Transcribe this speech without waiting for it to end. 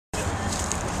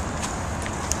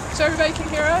So everybody can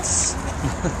hear us?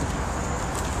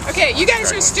 Okay, you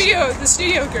guys are the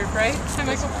studio group, right? Hi,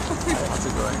 Michael. How's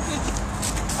it going?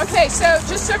 Okay, so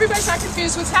just so everybody's not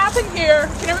confused, what's happened here,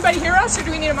 can everybody hear us or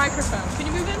do we need a microphone? Can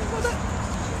you move in a little bit?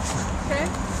 Okay.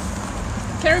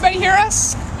 Can everybody hear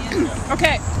us? Yeah.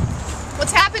 Okay.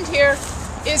 What's happened here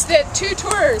is that two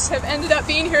tours have ended up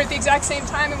being here at the exact same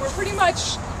time, and we're pretty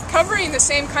much covering the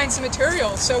same kinds of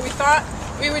material. So we thought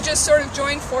we would just sort of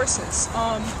join forces.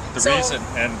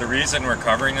 The reason we're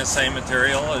covering the same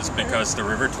material is because the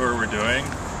river tour we're doing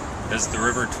is the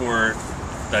river tour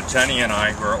that Jenny and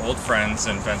I, who are old friends,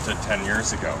 invented 10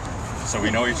 years ago. So we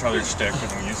know each other's shtick,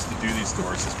 and we used to do these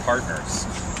tours as partners.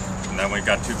 And then we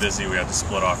got too busy, we had to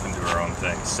split off and do our own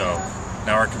thing. So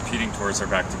now our competing tours are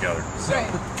back together. So,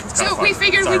 right. So we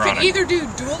figured we could either do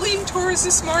dueling tours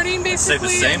this morning, basically.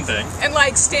 Say the same thing. And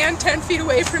like stand 10 feet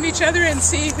away from each other and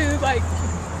see who like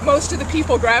most of the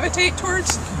people gravitate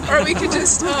towards, or we could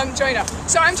just join up.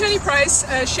 So I'm Jenny Price.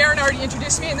 Sharon already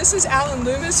introduced me, and this is Alan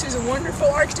Loomis, who's a wonderful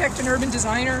architect and urban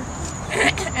designer,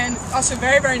 and also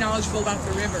very, very knowledgeable about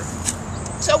the river.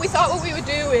 So we thought what we would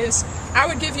do is I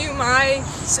would give you my,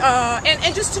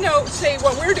 and just to say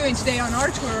what we're doing today on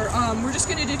our tour, we're just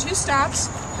going to do 2 stops.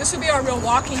 This will be our real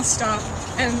walking stop,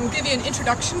 and we'll give you an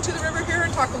introduction to the river here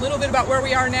and talk a little bit about where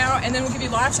we are now, and then we'll give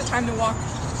you lots of time to walk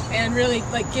and really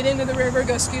like get into the river,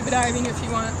 go scuba diving if you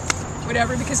want,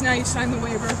 whatever, because now you've signed the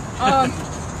waiver.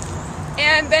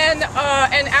 And then,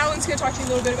 and Alan's going to talk to you a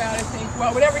little bit about, I think,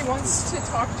 well, whatever he wants to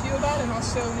talk to you about, and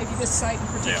also maybe this site in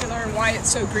particular and why it's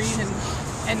so green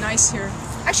and nice here.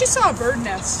 I actually saw a bird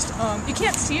nest. You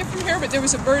can't see it from here, but there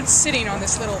was a bird sitting on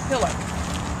this little hillock,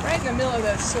 right in the middle of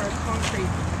this sort of concrete.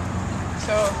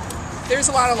 So there's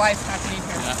a lot of life happening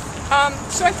here. Yeah.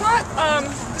 So I thought,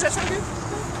 does that sound good?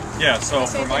 Yeah, so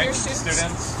for my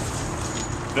students,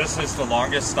 this is the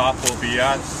longest stop we'll be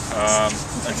at.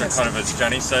 As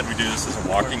Jenny said, we do this as a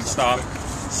walking stop.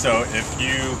 So if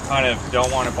you kind of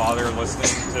don't want to bother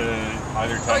listening to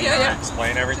either Jenny or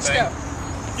explain everything,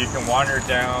 you can wander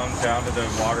down to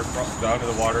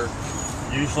the water.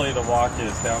 Usually the walk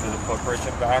is down to the footbridge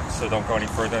and back, so don't go any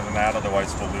further than that,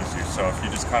 otherwise we'll lose you. So if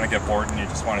you just kind of get bored and you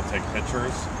just want to take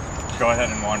pictures, go ahead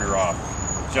and wander off.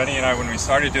 Jenny and I, when we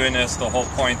started doing this, the whole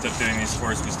point of doing these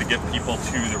tours was to get people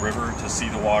to the river, to see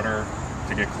the water,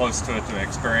 to get close to it, to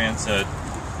experience it,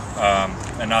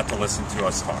 and not to listen to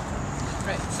us talk.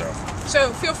 Right.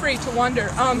 So feel free to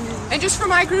wander. And just for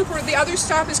my group, the other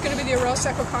stop is going to be the Arroyo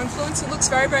Seco confluence. It looks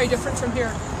very, very different from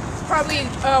here. It's probably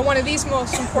one of these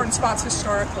most important spots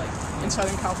historically in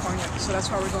Southern California. So that's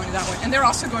why we're going to that one. And they're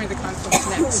also going to the confluence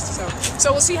next.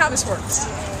 So we'll see how this works.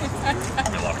 A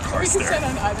lot of cars we can sit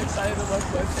on either side of the road.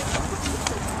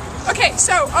 Okay,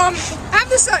 so I have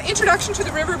this introduction to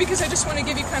the river because I just want to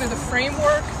give you kind of the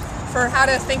framework for how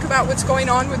to think about what's going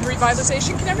on with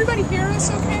revitalization. Can everybody hear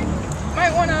us okay?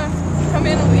 Might want to come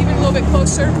in even a little bit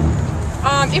closer.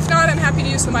 If not, I'm happy to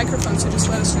use the microphone, so just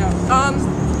let us know.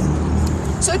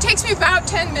 So it takes me about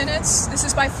 10 minutes. This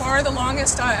is by far the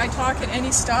longest I talk at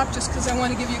any stop, just because I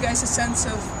want to give you guys a sense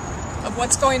of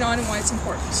what's going on and why it's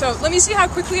important. So let me see how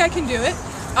quickly I can do it,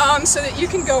 so that you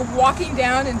can go walking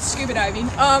down and scuba diving.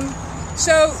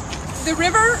 So the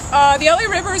river, the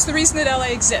LA River is the reason that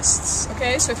LA exists,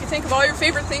 okay? So if you think of all your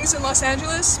favorite things in Los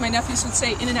Angeles, my nephews would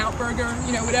say In-N-Out Burger,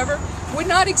 you know, whatever, would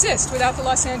not exist without the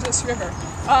Los Angeles River.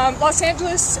 Los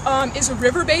Angeles is a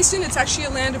river basin. It's actually a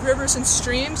land of rivers and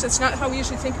streams. That's not how we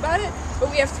usually think about it,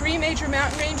 but we have 3 major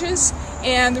mountain ranges,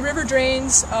 and the river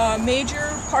drains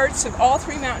major parts of all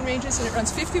 3 mountain ranges, and it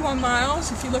runs 51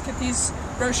 miles, if you look at these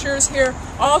brochures here,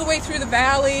 all the way through the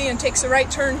valley, and takes a right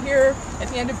turn here at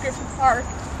the end of Griffith Park,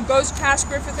 goes past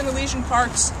Griffith and Elysian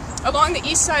Parks, along the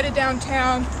east side of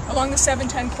downtown, along the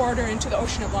 710 corridor into the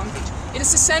ocean at Long Beach. It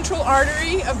is the central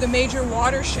artery of the major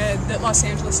watershed that Los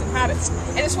Angeles inhabits.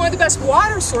 And it's one of the best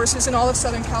water sources in all of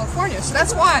Southern California. So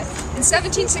that's why in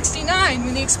 1769,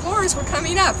 when the explorers were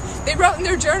coming up, they wrote in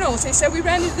their journals, they said, we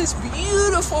ran into this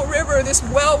beautiful river, this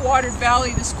well-watered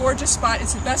valley, this gorgeous spot.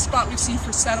 It's the best spot we've seen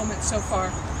for settlement so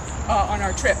far on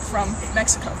our trip from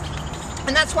Mexico.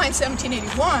 And that's why in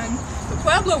 1781, the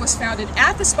Pueblo was founded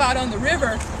at the spot on the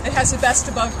river that has the best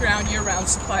above-ground year-round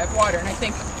supply of water. And I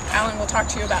think Alan will talk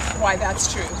to you about why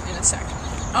that's true in a sec.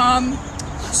 And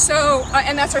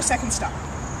that's our second stop.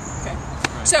 Okay.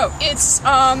 So it's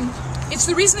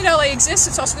the reason that LA exists.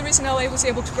 It's also the reason LA was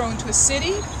able to grow into a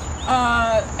city.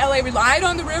 LA relied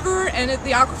on the river and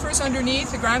the aquifers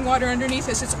underneath, the groundwater underneath,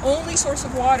 as its only source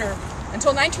of water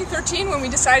until 1913, when we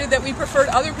decided that we preferred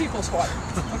other people's water.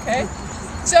 Okay.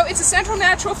 So it's a central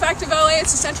natural fact of LA,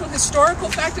 it's a central historical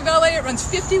fact of LA. It runs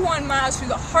 51 miles through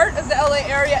the heart of the LA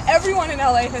area. Everyone in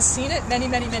LA has seen it many,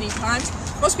 many, many times.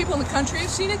 Most people in the country have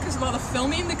seen it because of all the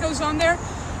filming that goes on there.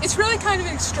 It's really kind of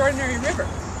an extraordinary river.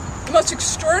 The most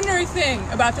extraordinary thing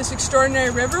about this extraordinary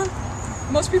river,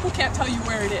 most people can't tell you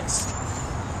where it is.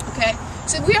 Okay?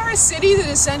 So we are a city that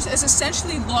has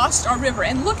essentially lost our river.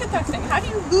 And look at that thing. How do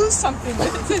you lose something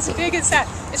that's as big as that?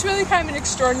 It's really kind of an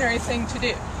extraordinary thing to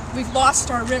do. We've lost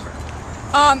our river.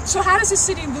 So how does a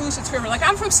city lose its river? Like,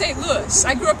 I'm from St. Louis.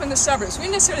 I grew up in the suburbs. We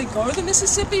didn't necessarily go to the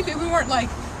Mississippi, but we weren't like,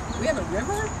 we have a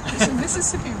river? There's a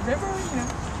Mississippi River? You know?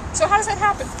 So how does that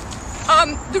happen?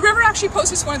 The river actually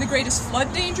poses one of the greatest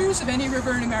flood dangers of any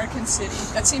river in American city.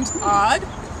 That seems odd.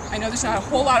 I know there's not a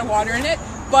whole lot of water in it,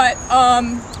 but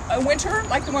a winter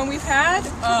like the one we've had,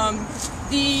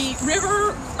 the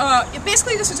river,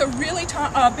 basically this is a really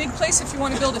big place if you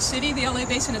want to build a city, the LA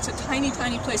Basin. It's a tiny,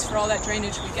 tiny place for all that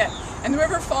drainage we get. And the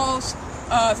river falls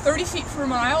 30 feet per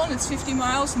mile, and it's 50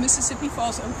 miles. The Mississippi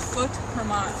falls a foot per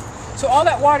mile. So all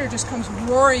that water just comes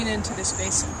roaring into this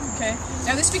basin, okay?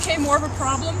 Now this became more of a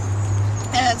problem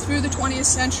through the 20th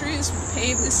century as we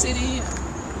paved the city.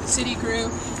 The city grew.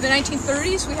 In the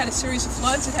 1930s, we had a series of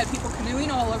floods that had people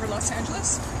canoeing all over Los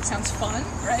Angeles. Sounds fun,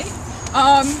 right?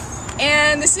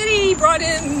 And the city brought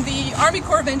in the Army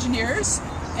Corps of Engineers,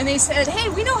 and they said, hey,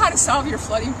 we know how to solve your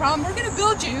flooding problem. We're going to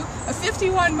build you a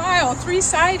 51-mile,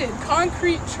 three-sided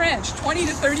concrete trench, 20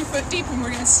 to 30 foot deep, and we're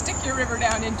going to stick your river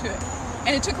down into it.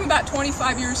 And it took them about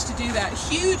 25 years to do that.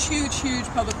 Huge, huge, huge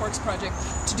public works project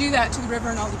to do that to the river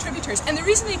and all the tributaries. And the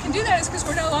reason they can do that is because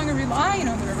we're no longer relying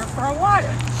on the river for our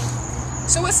water.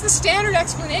 So what's the standard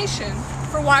explanation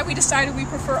for why we decided we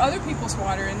prefer other people's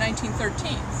water in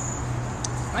 1913?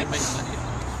 Right? Make money.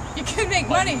 You can make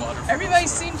money.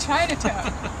 Everybody's seen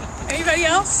Chinatown. Anybody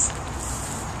else?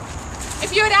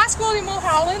 If you had asked William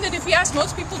Mulholland, and if you asked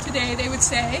most people today, they would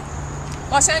say,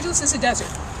 Los Angeles is a desert.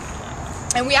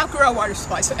 And we outgrew our water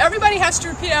supply. So everybody has to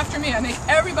repeat after me. I make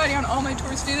everybody on all my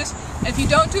tours do this. And if you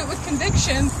don't do it with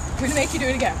conviction, I'm going to make you do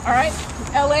it again. All right?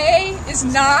 LA is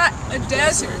not a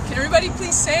desert. Can everybody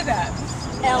please say that?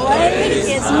 LA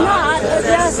is not a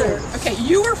desert. Okay,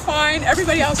 you were fine.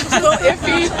 Everybody else was a little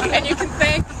iffy. And you can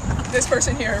thank this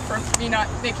person here for me not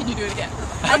making you do it again.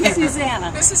 I'm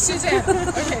Susanna. This is Susanna.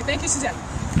 Okay, thank you, Susanna.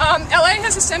 LA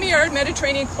has a semi-arid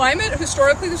Mediterranean climate.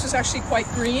 Historically, this was actually quite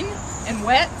green and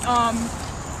wet.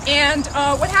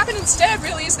 What happened instead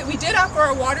really is that we did outgrow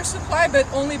our water supply, but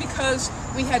only because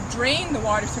we had drained the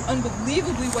water through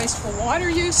unbelievably wasteful water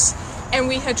use, and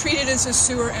we had treated it as a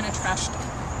sewer and a trash dump.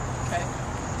 Okay,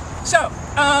 so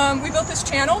we built this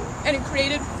channel, and it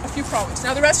created a few problems.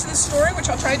 Now the rest of the story, which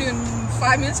I'll try to do in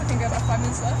 5 minutes, I think I have about 5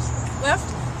 minutes left,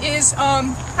 is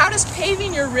how does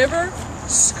paving your river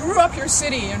screw up your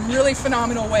city in really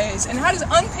phenomenal ways, and how does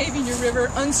unpaving your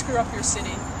river unscrew up your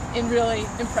city in really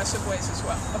impressive ways as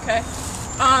well, okay?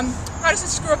 How does it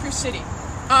screw up your city?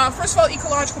 First of all,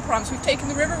 ecological problems. We've taken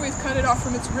the river, we've cut it off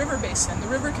from its river basin. The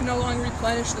river can no longer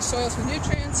replenish the soils with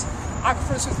nutrients,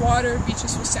 aquifers with water,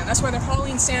 beaches with sand. That's why they're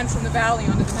hauling sand from the valley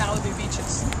onto the Malibu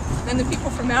beaches. Then the people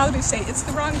from Malibu say, it's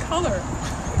the wrong color.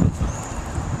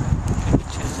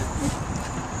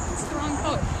 It's the wrong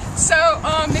color. So,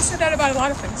 they said that about a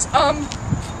lot of things.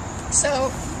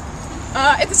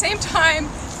 At the same time,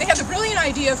 they had the brilliant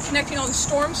idea of connecting all the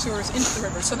storm sewers into the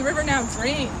river. So the river now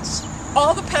drains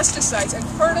all the pesticides and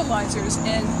fertilizers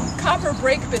and copper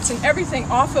brake bits and everything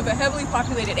off of a heavily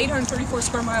populated 834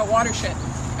 square mile watershed.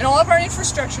 And all of our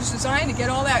infrastructure is designed to get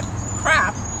all that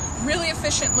crap really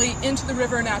efficiently into the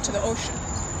river and out to the ocean.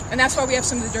 And that's why we have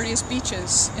some of the dirtiest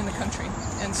beaches in the country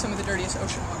and some of the dirtiest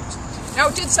ocean waters. Now,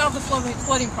 it did solve the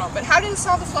flooding problem, but how did it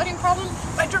solve the flooding problem?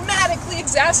 By dramatically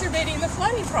exacerbating the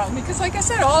flooding problem, because like I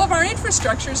said, all of our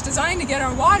infrastructure is designed to get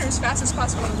our water as fast as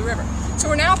possible into the river. So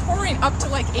we're now pouring up to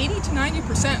like 80 to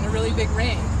 90% in a really big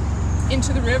rain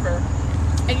into the river.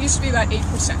 It used to be about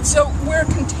 8%. So we're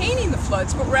containing the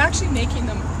floods, but we're actually making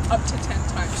them up to 10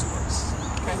 times worse.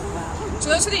 Okay? So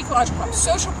those are the ecological problems.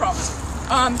 Social problems.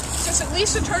 Since at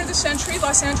least the turn of the century,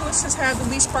 Los Angeles has had the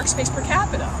least park space per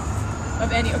capita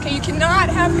of any. Okay, you cannot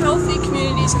have healthy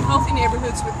communities and healthy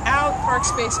neighborhoods without park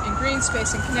space and green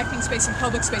space and connecting space and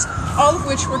public space, all of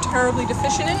which we're terribly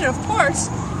deficient in. And of course,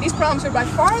 these problems are by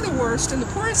far the worst in the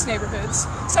poorest neighborhoods,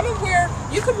 some of where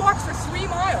you could walk for 3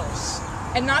 miles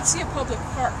and not see a public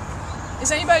park.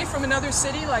 Is anybody from another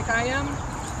city like I am?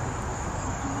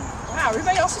 Wow,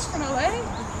 everybody else is from LA?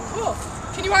 Cool.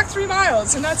 Can you walk 3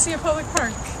 miles and not see a public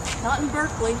park? Not in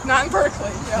Berkeley. Not in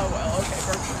Berkeley. Oh, well, okay,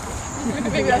 Berkeley.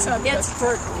 Maybe that's not the best. It's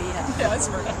Berkeley, yeah. Yeah, it's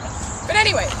Berkeley. But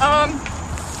anyway,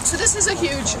 so this is a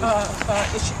huge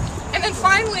issue. And And then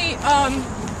finally,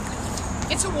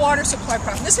 it's a water supply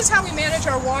problem. This is how we manage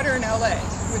our water in LA,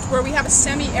 where we have a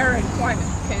semi-arid climate.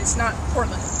 Okay, it's not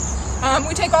Portland.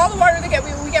 We take all the water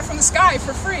that we get from the sky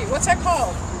for free. What's that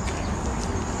called?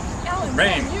 Alan,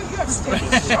 rain. You have to take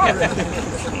a shot.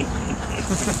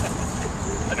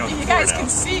 You guys can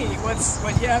see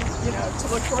what you have, to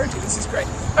look forward to. This is great.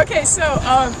 Okay, so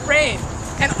rain.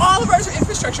 And all of our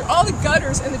infrastructure, all the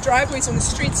gutters and the driveways and the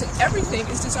streets and everything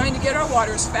is designed to get our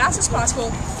water as fast as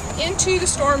possible into the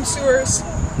storm sewers,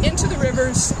 into the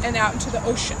rivers, and out into the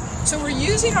ocean. So we're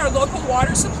using our local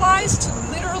water supplies to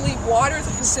literally water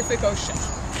the Pacific Ocean,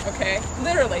 okay?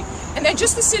 Literally. And then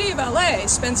just the city of LA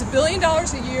spends $1 billion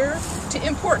a year to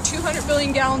import 200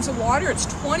 billion gallons of water. It's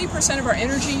 20% of our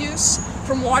energy use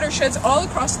from watersheds all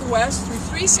across the West through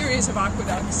 3 series of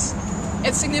aqueducts.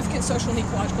 It's significant social and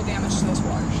ecological damage to those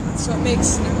watersheds, so it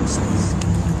makes no sense.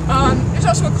 There's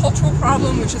also a cultural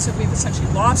problem, which is that we've essentially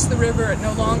lost the river. It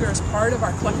no longer is part of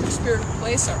our collective spirit of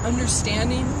place, our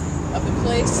understanding of the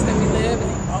place that we live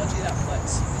and the ecology of that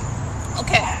place.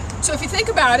 Okay, so if you think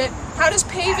about it, how does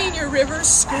paving your rivers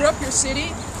screw up your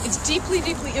city? It's deeply,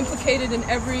 deeply implicated in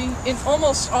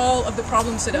almost all of the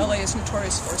problems that LA is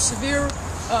notorious for. Severe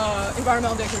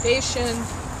environmental degradation,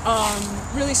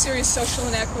 really serious social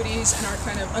inequities, and our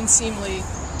kind of unseemly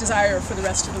desire for the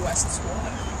rest of the West's water.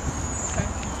 Okay?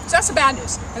 So that's the bad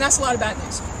news, and that's a lot of bad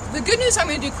news. The good news I'm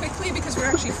going to do quickly because we're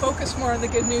actually focused more on the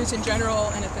good news in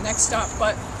general and at the next stop,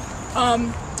 but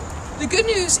the good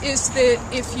news is that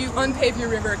if you unpave your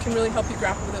river, it can really help you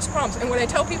grapple with those problems. And what I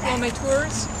tell people on my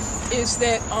tours is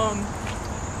that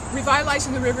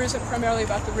revitalizing the river isn't primarily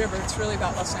about the river, it's really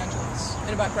about Los Angeles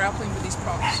and about grappling with these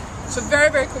problems. So very,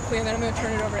 very quickly, and then I'm going to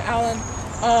turn it over to Alan.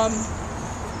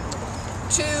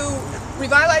 To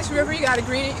revitalize the river, you got to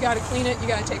green it, you got to clean it, you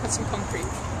got to take out some concrete.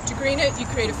 To green it, you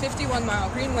create a 51-mile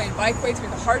greenway and bikeway through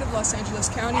the heart of Los Angeles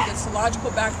County that's the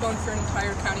logical backbone for an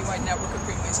entire county-wide network of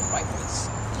greenways and bikeways.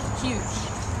 Huge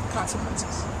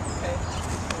consequences. Okay.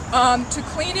 To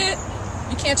clean it,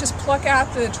 you can't just pluck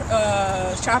out the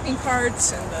shopping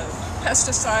carts and the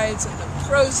pesticides and the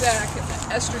Prozac and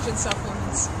the estrogen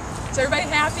supplements. Is everybody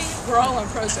happy? We're all on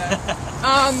Prozac.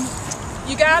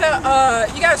 You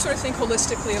gotta sort of think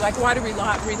holistically. Like, why do we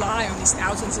rely on these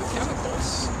thousands of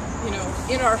chemicals?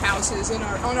 In our houses, on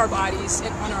our bodies,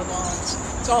 on our lawns.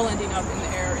 It's all ending up in the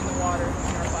air, in the water,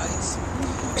 in our bodies.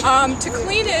 To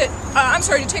clean it,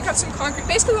 to take out some concrete.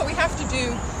 Basically, what we have to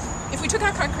do, if we took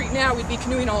out concrete now, we'd be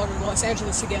canoeing all over Los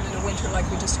Angeles again in a winter like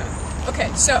we just had.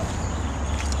 Okay, so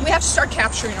we have to start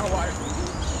capturing our water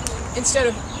instead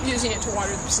of using it to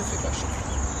water the Pacific Ocean.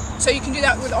 So you can do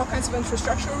that with all kinds of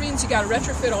infrastructural means. You got to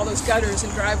retrofit all those gutters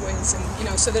and driveways,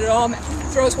 and so that it all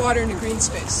throws water into green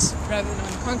space rather than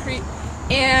on concrete.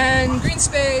 And green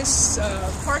space,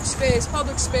 park space,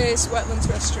 public space, wetlands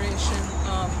restoration,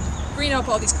 green up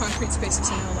all these concrete spaces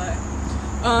in LA.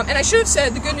 And I should have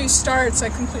said the good news starts. I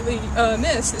completely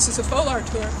missed. This is a Folar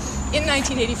tour in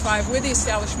 1985 with the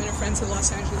establishment of Friends of the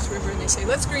Los Angeles River, and they say,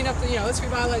 let's green up let's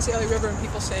revitalize the LA River, and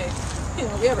people say,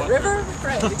 we have a river?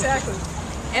 Right, exactly.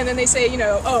 And then they say,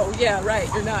 oh, yeah, right,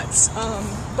 you're nuts.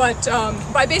 But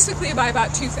by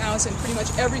about 2000, pretty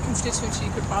much every constituency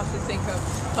you could possibly think of,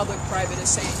 public-private, is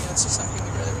saying, it's just something we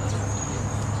really, really want to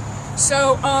do.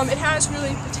 So it has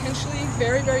really potentially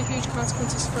very, very huge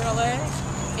consequences for LA.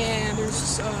 And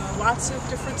there's lots of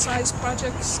different size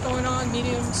projects going on,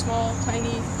 medium, small,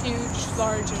 tiny, huge,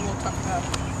 large, and we'll talk about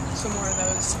some more of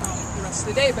those the rest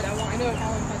of the day. But I know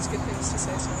Alan has good things to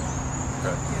say,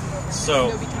 so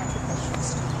there'll be time for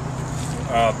questions.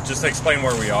 Just to explain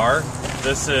where we are,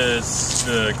 this is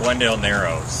the Glendale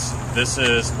Narrows. This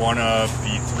is one of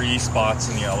the 3 spots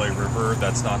in the LA River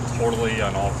that's not totally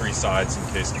on all 3 sides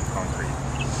encased in concrete.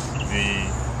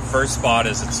 The first spot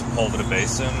is at Sepulveda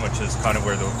Basin, which is kind of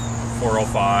where the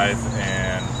 405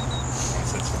 and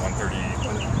once it's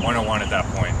 101 at that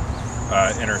point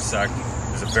intersect.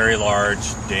 There's a very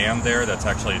large dam there that's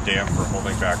actually a dam for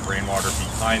holding back rainwater.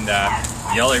 Behind that,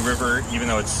 the LA River, even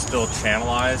though it's still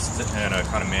channelized in a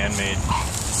kind of man-made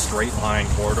straight line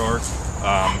corridor,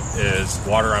 is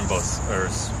water on both, or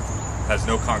has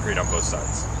no concrete on both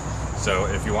sides. So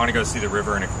if you want to go see the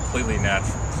river in a completely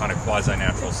natural, kind of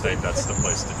quasi-natural state, that's the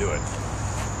place to do it.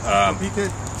 Repeat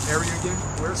the area again?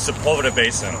 Where? Sepulveda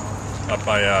Basin, up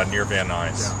by near Van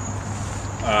Nuys.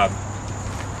 Yeah.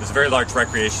 There's a very large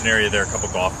recreation area there, a couple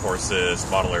golf courses,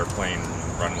 model airplane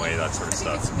runway, that sort of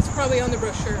stuff. It's probably on the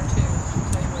brochure too.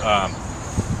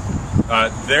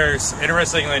 There's,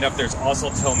 interestingly enough, there's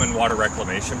also Tillman Water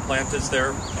Reclamation Plant is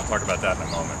there. I'll talk about that in a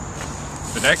moment.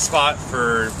 The next spot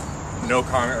for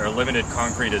limited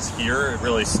concrete is here. It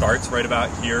really starts right about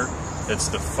here. It's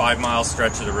the 5-mile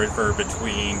stretch of the river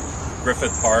between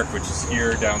Griffith Park, which is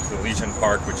here, down to Legion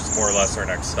Park, which is more or less our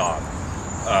next stop.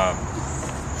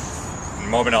 In a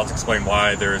moment I'll explain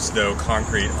why there's no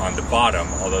concrete on the bottom,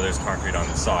 although there's concrete on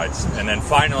the sides. And then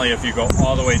finally, if you go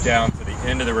all the way down to the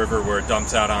end of the river where it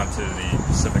dumps out onto the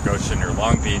Pacific Ocean near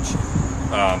Long Beach,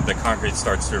 the concrete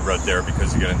starts to erode there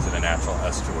because you get into the natural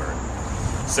estuary.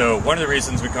 So one of the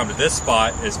reasons we come to this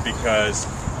spot is because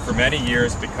for many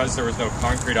years, because there was no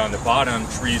concrete on the bottom,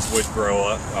 trees would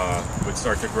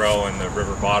start to grow in the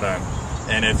river bottom.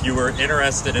 And if you were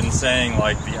interested in saying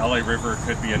like the LA River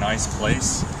could be a nice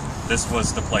place, this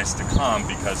was the place to come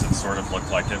because it sort of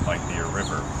looked like it might be a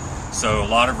river. So a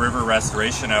lot of river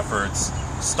restoration efforts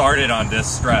started on this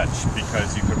stretch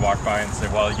because you could walk by and say,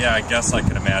 well, yeah, I guess I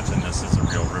can imagine this is a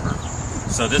real river.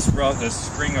 So this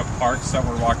string of parks that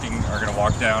we're going to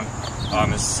walk down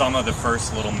is some of the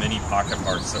first little mini pocket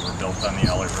parks that were built on the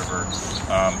LA River.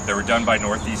 They were done by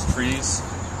Northeast Trees,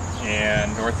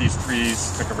 and Northeast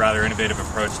Trees took a rather innovative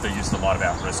approach. They used a lot of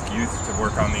at-risk youth to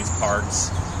work on these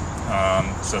parks.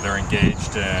 So they're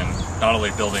engaged in not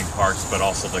only building parks, but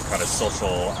also the kind of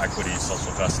social equity,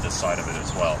 social justice side of it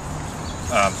as well.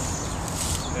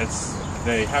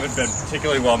 They haven't been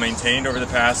particularly well maintained over the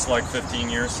past like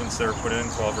 15 years since they were put in,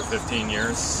 12 or 15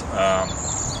 years.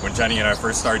 When Jenny and I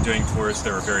first started doing tours, they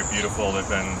were very beautiful. They've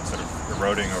been sort of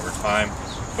eroding over time.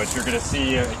 But you're going to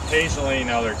see occasionally,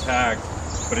 now they're tagged,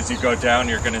 but as you go down,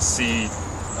 you're going to see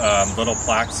little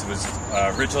plaques. It was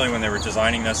originally when they were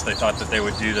designing this, they thought that they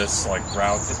would do this like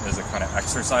route as a kind of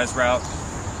exercise route.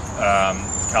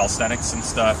 Calisthenics and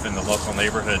stuff in the local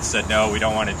neighborhood said, no, we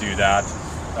don't want to do that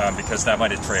because that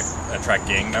might attract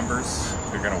gang members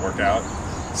who are going to work out.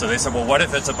 So they said, well, what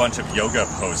if it's a bunch of yoga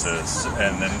poses?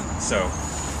 And then, so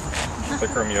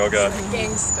Bikram yoga.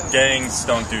 Gangs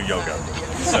don't do yoga.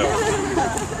 So,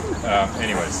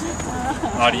 anyways,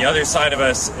 on the other side of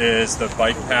us is the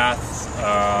bike path,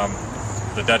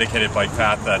 the dedicated bike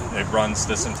path that it runs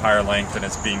this entire length, and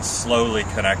it's being slowly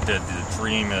connected. The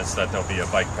dream is that there'll be a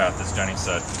bike path, as Jenny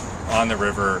said, on the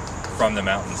river from the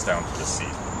mountains down to the sea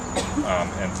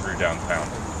and through downtown.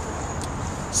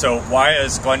 So why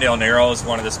is Glendale Narrows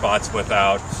one of the spots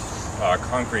without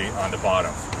concrete on the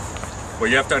bottom? Well,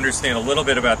 you have to understand a little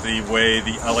bit about the way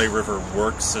the LA River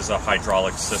works as a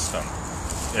hydraulic system.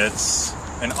 It's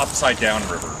an upside down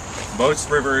river. Most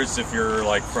rivers, if you're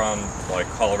like from like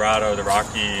Colorado, the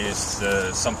Rockies,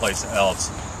 someplace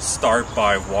else, start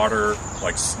by water,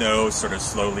 like snow, sort of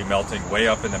slowly melting way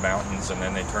up in the mountains, and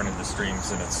then they turn into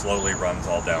streams and it slowly runs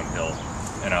all downhill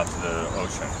and out to the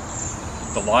ocean.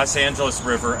 The Los Angeles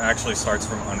River actually starts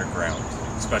from underground,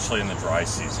 especially in the dry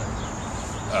season.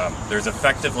 There's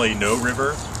effectively no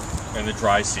river in the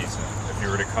dry season. If you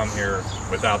were to come here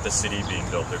without the city being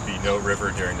built, there'd be no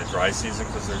river during the dry season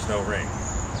because there's no rain,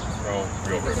 no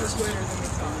real river.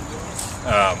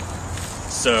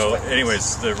 So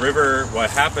anyways, the river, what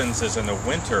happens is in the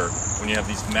winter, when you have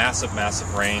these massive,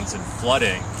 massive rains and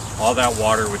flooding, all that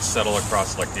water would settle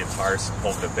across like the entire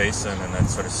Sepulveda Basin and then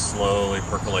sort of slowly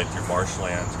percolate through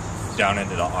marshland down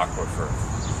into the aquifer.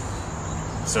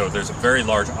 So there's a very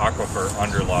large aquifer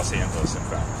under Los Angeles, in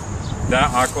fact.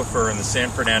 That aquifer in the San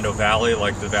Fernando Valley,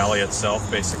 like the valley itself,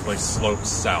 basically slopes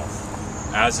south.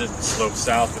 As it slopes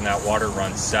south and that water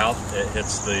runs south, it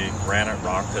hits the granite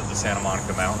rock of the Santa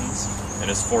Monica Mountains and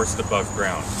is forced above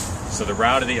ground. So the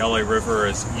route of the LA River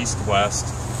is east-west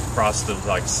across the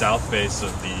like south base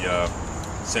of the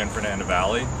San Fernando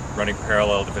Valley, running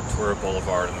parallel to Ventura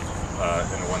Boulevard in the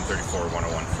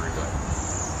 134-101 freeway.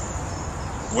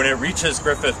 When it reaches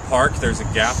Griffith Park, there's a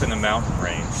gap in the mountain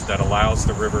range that allows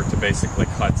the river to basically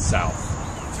cut south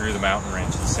through the mountain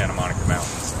range of the Santa Monica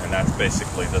Mountains, and that's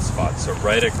basically this spot. So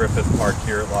right at Griffith Park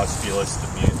here at Los Feliz,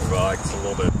 well, it's a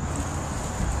little bit,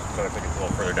 but I think it's a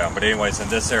little further down. But anyways, in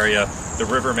this area, the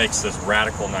river makes this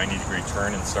radical 90-degree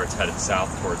turn and starts headed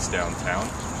south towards downtown.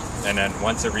 And then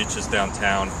once it reaches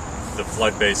downtown, the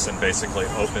flood basin basically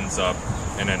opens up,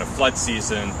 and in a flood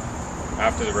season,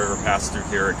 after the river passed through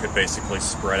here, it could basically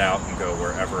spread out and go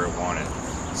wherever it wanted.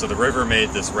 So the river made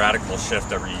this radical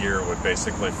shift every year. It would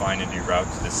basically find a new route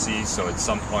to the sea. So at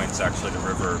some points, actually, the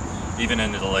river, even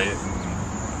into the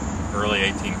early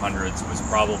 1800s, was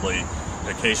probably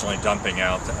occasionally dumping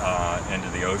out into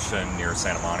the ocean near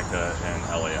Santa Monica and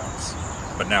LAX.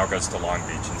 But now it goes to Long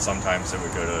Beach, and sometimes it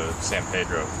would go to San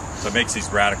Pedro. So it makes these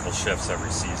radical shifts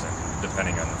every season,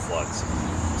 depending on the floods.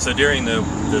 So during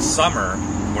the summer,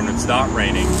 when it's not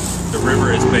raining, the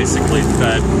river is basically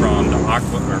fed from the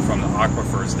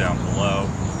aquifers down below,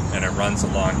 and it runs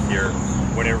along here.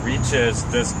 When it reaches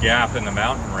this gap in the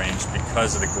mountain range,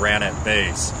 because of the granite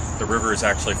base, the river is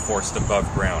actually forced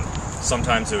above ground.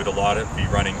 Sometimes it would be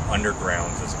running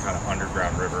underground as a kind of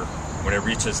underground river. When it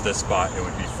reaches this spot, it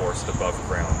would be forced above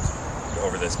ground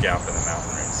over this gap in the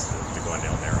mountain range, the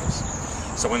Glendale Narrows.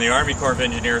 So when the Army Corps of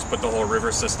Engineers put the whole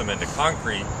river system into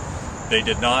concrete, they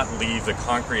did not leave the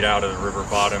concrete out of the river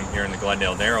bottom here in the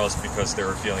Glendale Narrows because they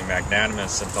were feeling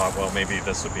magnanimous and thought, well, maybe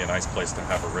this would be a nice place to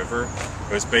have a river.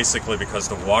 It was basically because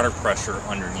the water pressure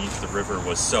underneath the river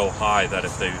was so high that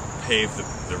if they paved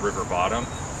the river bottom,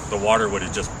 the water would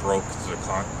have just broke through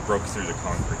the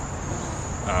concrete.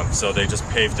 So they just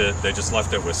paved it, they just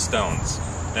left it with stones.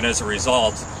 And as a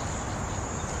result,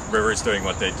 rivers doing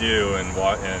what they do and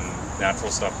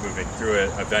natural stuff moving through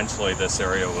it, eventually this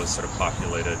area was sort of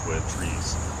populated with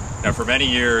trees. Now for many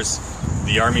years,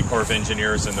 the Army Corps of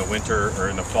Engineers in the winter or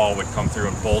in the fall would come through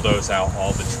and bulldoze out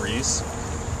all the trees,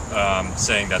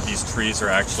 saying that these trees are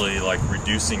actually like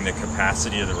reducing the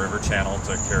capacity of the river channel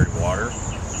to carry water.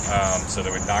 So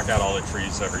they would knock out all the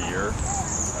trees every year.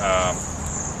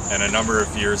 And a number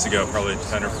of years ago, probably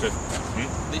 10 or 15...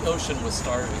 The ocean was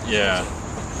starving. Yeah.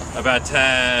 About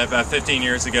 15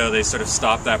 years ago, they sort of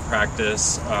stopped that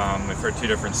practice. We've heard two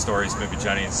different stories. Maybe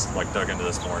Jenny's like dug into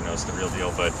this more and knows the real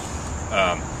deal. But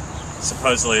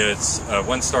supposedly, it's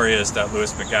one story is that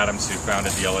Lewis McAdams, who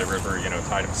founded the LA River,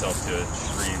 tied himself to a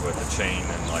tree with a chain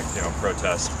and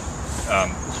protest.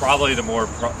 Probably the more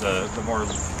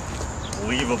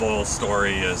believable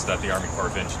story is that the Army Corps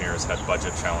of Engineers had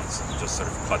budget challenges and just sort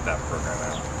of cut that program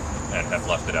out and have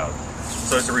left it out.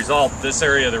 So as a result, this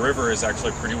area of the river is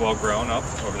actually pretty well grown up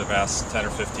over the past 10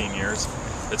 or 15 years.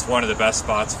 It's one of the best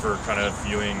spots for kind of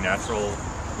viewing natural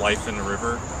life in the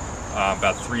river.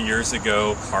 About 3 years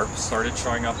ago, carp started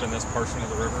showing up in this portion of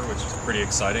the river, which is pretty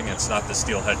exciting. It's not the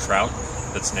steelhead trout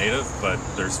that's native, but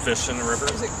there's fish in the river.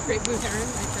 Is it great blue heron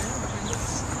right there?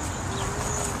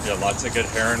 Yeah, lots of good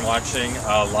heron watching,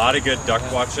 a lot of good duck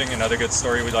watching. Another good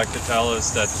story we'd like to tell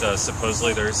is that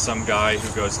supposedly there's some guy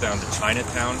who goes down to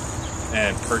Chinatown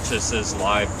and purchases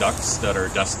live ducks that are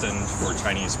destined for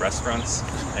Chinese restaurants,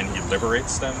 and he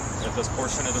liberates them at this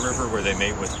portion of the river where they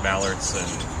mate with mallards and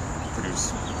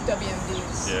produce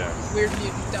WMDs. Yeah. Weird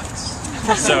mutant ducks.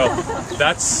 So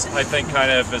that's, I think,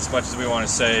 kind of as much as we want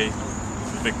to say,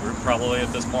 the big group probably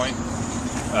at this point.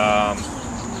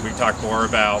 We talk more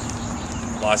about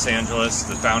Los Angeles,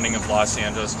 the founding of Los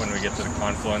Angeles when we get to the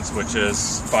confluence, which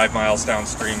is 5 miles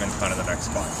downstream and kind of the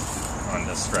next spot on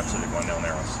this stretch of the Glendale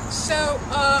Narrows. So,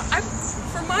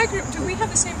 for my group, do we have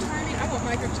the same timing? I want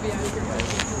my group to be out of here by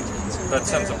 10. That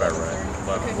sounds about right.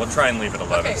 11. Okay. We'll try and leave at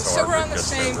 11. Okay, so we're on the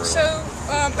same. So,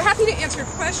 we're happy to answer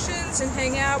questions and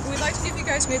hang out. We'd like to give you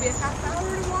guys maybe a half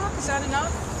hour to walk. Is that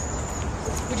enough?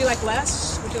 Would you like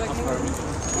less? Would you like more?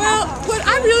 Well, what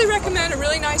I really recommend a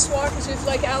really nice walk is if,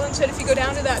 like Alan said, if you go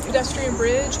down to that pedestrian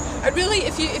bridge. I'd really,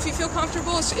 if you feel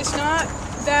comfortable, it's not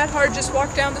that hard. Just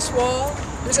walk down this wall.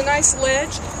 There's a nice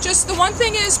ledge. Just the one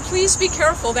thing is, please be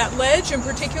careful. That ledge in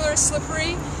particular is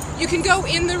slippery. You can go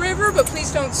in the river, but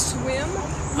please don't swim.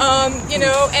 And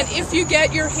if you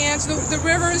get your hands, the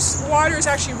river's water is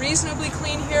actually reasonably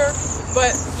clean here,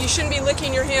 but you shouldn't be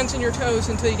licking your hands and your toes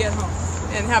until you get home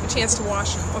and have a chance to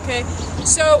wash them, okay?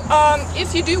 So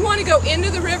if you do want to go into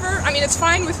the river, I mean, it's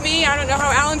fine with me. I don't know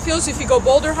how Alan feels. If you go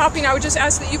boulder hopping, I would just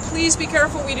ask that you please be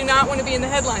careful. We do not want to be in the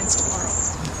headlines tomorrow,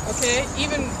 okay?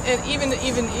 Even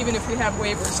if we have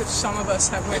waivers, if some of us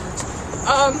have waivers.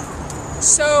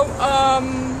 So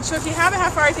if you have a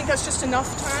half hour, I think that's just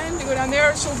enough time to go down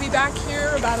there. So we'll be back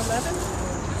here about 11.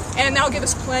 And that'll give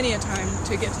us plenty of time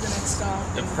to get to the next stop.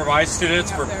 And for my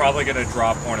students, we're probably going to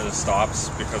drop one of the stops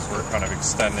because we're kind of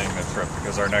extending the trip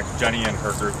because Jenny and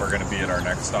her group are going to be at our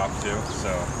next stop too. So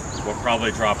we'll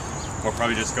probably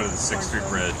just go to the 6th Street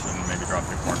Bridge and maybe drop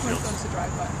the cornfields.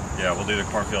 Yeah, we'll do the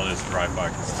cornfield as a drive-by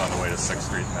because it's on the way to 6th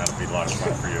Street and that'll be a lot of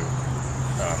fun for you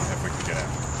if we can get in.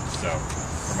 So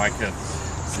for my kids,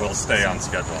 we'll stay on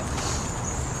schedule.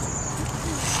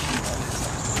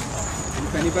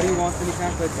 If anybody wants any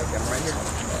pamphlets, I've got them right here.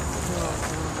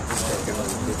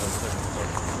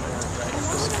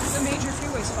 The major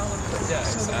freeways follow me. Yeah,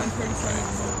 exactly.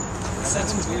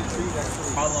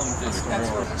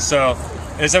 So,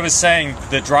 as I was saying,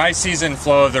 the dry season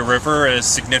flow of the river is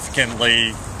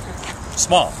significantly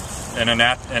small in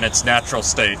its natural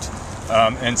state,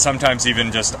 and sometimes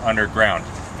even just underground.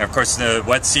 And of course, the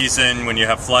wet season, when you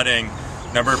have flooding,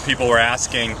 a number of people were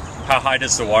asking, how high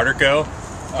does the water go?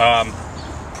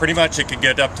 Pretty much it can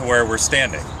get up to where we're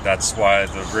standing. That's why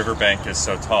the riverbank is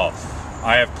so tall.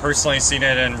 I have personally seen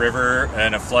it in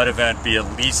a flood event be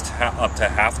at least up to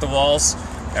half the walls.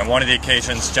 And one of the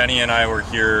occasions, Jenny and I were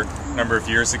here a number of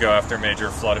years ago after a major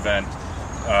flood event.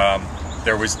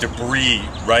 There was debris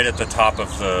right at the top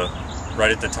of the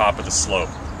right at the top of the slope.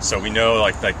 So we know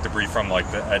like debris from like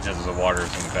the edges of the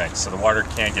waters in the banks. So the water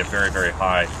can get very, very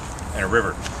high in a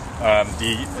river,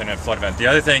 in a flood event. The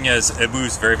other thing is it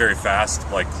moves very, very fast,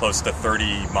 like close to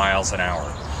 30 miles an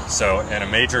hour. So in a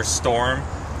major storm,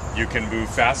 you can move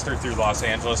faster through Los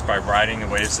Angeles by riding the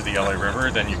waves of the LA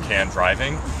River than you can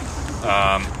driving.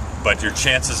 But your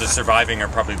chances of surviving are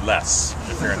probably less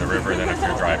if you're in the river than if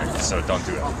you're driving, so don't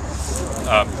do it.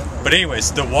 But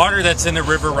anyways, the water that's in the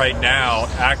river right now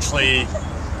actually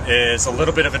is a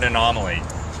little bit of an anomaly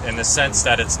in the sense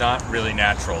that it's not really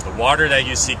natural. The water that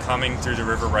you see coming through the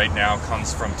river right now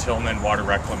comes from Tillman Water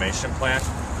Reclamation Plant,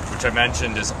 which I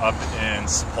mentioned is up in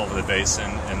Sepulveda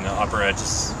Basin in the upper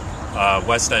edges,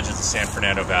 west edge of the San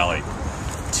Fernando Valley.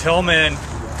 Tillman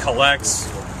collects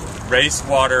raised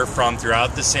water from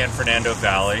throughout the San Fernando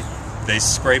Valley. They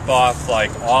scrape off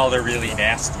like all the really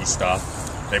nasty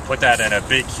stuff. They put that in a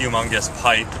big humongous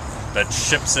pipe that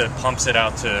ships it, pumps it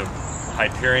out to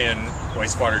Hyperion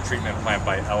wastewater treatment plant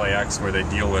by LAX, where they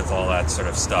deal with all that sort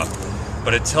of stuff.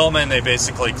 But at Tillman, they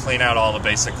basically clean out all the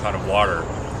basic kind of water,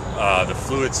 the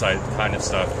fluid side kind of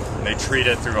stuff, and they treat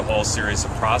it through a whole series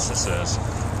of processes.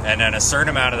 And then a certain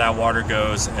amount of that water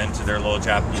goes into their little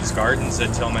Japanese gardens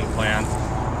at Tillman plant,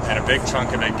 and a big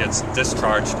chunk of it gets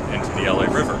discharged into the LA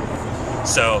River.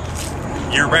 So,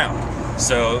 year-round.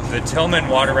 So the Tillman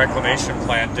Water Reclamation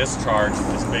Plant discharge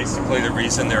is basically the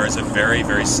reason there is a very,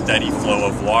 very steady flow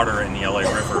of water in the LA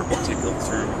River, particularly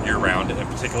through year-round, and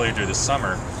particularly through the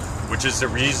summer, which is the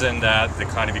reason that the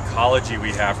kind of ecology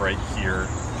we have right here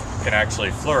can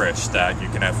actually flourish, that you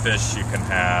can have fish, you can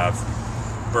have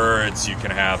birds, you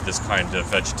can have this kind of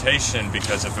vegetation,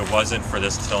 because if it wasn't for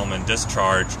this Tillman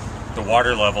discharge, the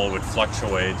water level would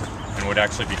fluctuate and would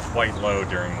actually be quite low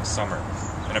during the summer.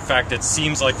 And in fact, it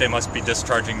seems like they must be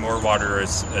discharging more water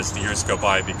as the years go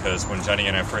by, because when Jenny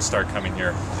and I first started coming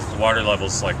here, the water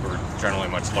levels were generally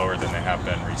much lower than they have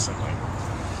been recently.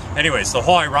 Anyways, the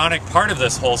whole ironic part of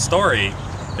this whole story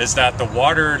is that the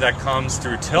water that comes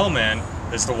through Tillman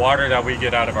is the water that we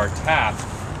get out of our tap,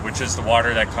 which is the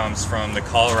water that comes from the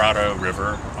Colorado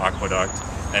River Aqueduct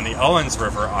and the Owens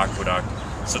River Aqueduct.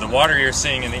 So the water you're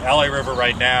seeing in the LA River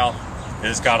right now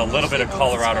has got a little bit of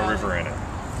Colorado River in it.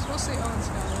 It's mostly Owens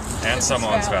Valley. And some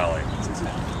Owens Valley.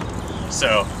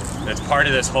 So it's part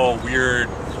of this whole weird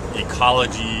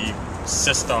ecology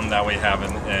system that we have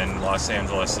in Los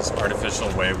Angeles, this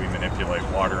artificial way we manipulate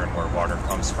water and where water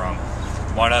comes from.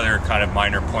 One other kind of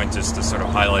minor point just to sort of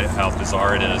highlight how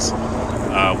bizarre it is.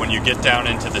 When you get down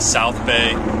into the South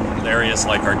Bay, areas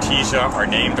like Artesia are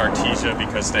named Artesia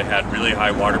because they had really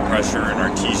high water pressure in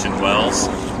artesian wells.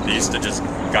 They used to just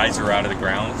geyser out of the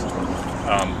ground.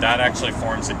 That actually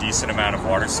forms a decent amount of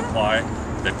water supply.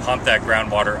 They pump that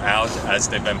groundwater out. As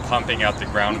they've been pumping out the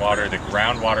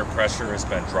groundwater pressure has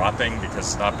been dropping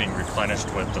because it's not being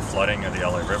replenished with the flooding of the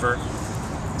LA River.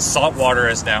 Salt water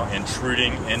is now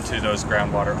intruding into those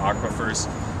groundwater aquifers.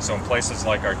 So in places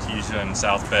like Artesia and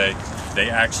South Bay,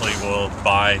 they actually will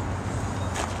buy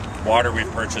water we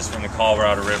purchased from the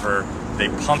Colorado River. They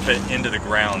pump it into the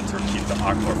ground to keep the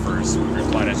aquifers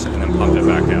replenished and then pump it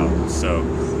back out. So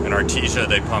in Artesia,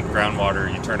 they pump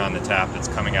groundwater. You turn on the tap, it's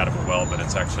coming out of a well, but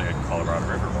it's actually a Colorado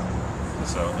River well.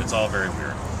 So it's all very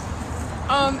weird.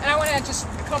 And I want to add just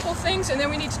a couple things, and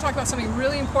then we need to talk about something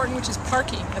really important, which is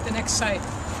parking at the next site.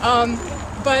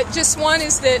 But just one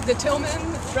is that the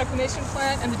Tillman Reclamation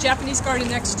Plant and the Japanese garden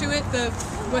next to it, the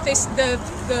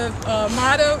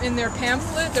motto in their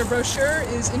pamphlet, their brochure,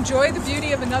 is "Enjoy the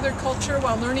beauty of another culture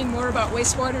while learning more about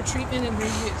wastewater treatment and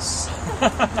reuse."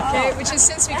 Okay, which has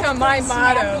since become my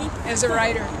motto as a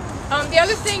writer. The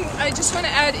other thing I just want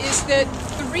to add is that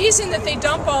the reason that they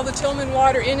dump all the Tillman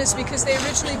water in is because they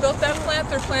originally built that plant.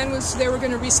 Their plan was they were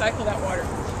going to recycle that water.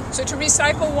 So to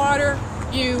recycle water,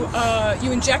 you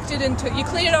inject it into, you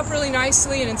clean it up really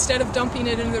nicely, and instead of dumping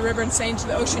it into the river and saying to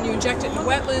the ocean, you inject it in the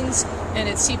wetlands, and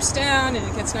it seeps down, and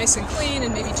it gets nice and clean,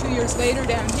 and maybe 2 years later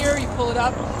down here, you pull it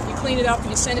up, you clean it up, and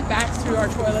you send it back through our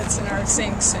toilets and our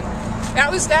sinks. And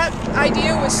that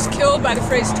idea was killed by the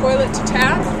phrase toilet to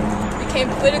tap. It became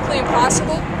politically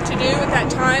impossible to do at that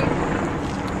time,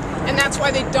 and that's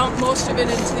why they dump most of it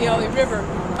into the LA River.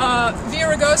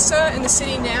 Villaraigosa and the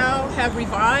city now have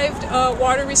revived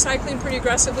water recycling pretty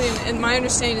aggressively, and my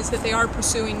understanding is that they are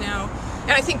pursuing now.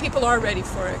 And I think people are ready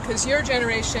for it, because your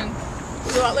generation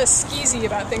is a lot less skeezy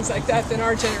about things like that than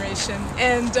our generation.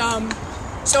 And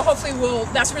so hopefully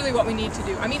that's really what we need to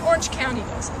do. I mean, Orange County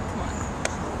does it. Come on.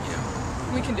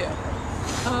 Yeah. We can do it.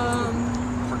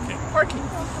 Parking.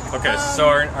 Okay, so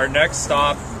our next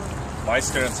stop, my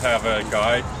students have a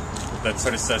guide that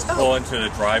sort of says pull into the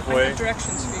driveway. I have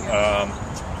directions for you guys.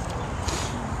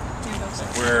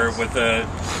 we're with the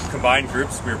combined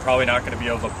groups, we're probably not going to be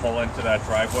able to pull into that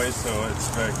driveway, so it's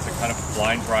a kind of a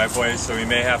blind driveway, so we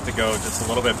may have to go just a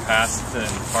little bit past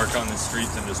and park on the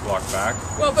streets and just walk back.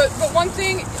 Well, but one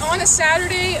thing, on a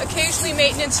Saturday, occasionally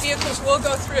maintenance vehicles will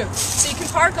go through. So you can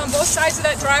park on both sides of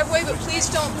that driveway, but please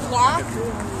don't block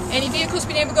any vehicles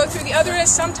being able to go through. The other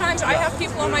is sometimes I have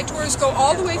people on my tours go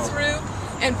all the way through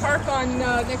and park on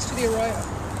next to the Arroyo,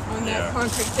 on that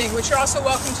concrete thing, which you're also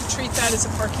welcome to treat that as a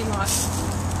parking lot.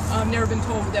 Never been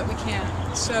told that we can't.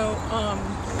 So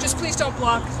just please don't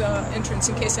block the entrance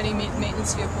in case any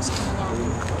maintenance vehicles come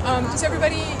along. Does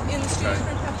everybody in the student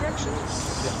group have directions?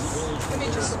 Let me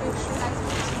just make sure.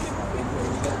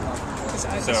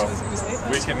 So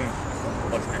we can,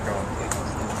 let's get going.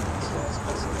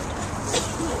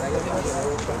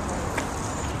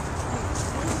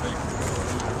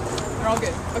 They're all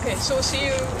good. Okay, so we'll see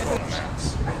you at the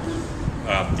maps.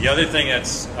 The other thing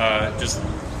that's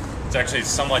it's actually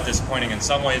somewhat disappointing in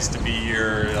some ways to be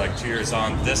here like 2 years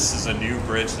on. This is a new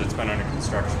bridge that's been under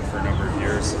construction for a number of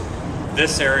years.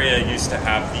 This area used to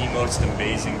have the most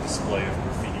amazing display of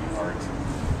graffiti art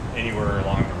anywhere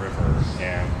along the river,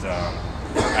 and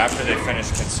after they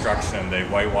finished construction, they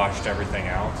whitewashed everything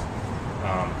out.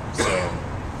 So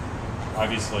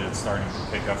obviously it's starting to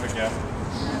pick up again.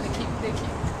 They keep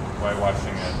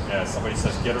whitewashing it. Yeah, somebody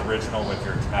says get original with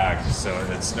your tag, so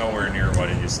it's nowhere near what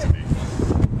it used to be.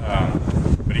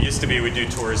 But it used to be we'd do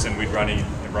tours and we'd run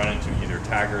into either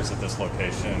taggers at this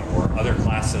location or other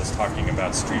classes talking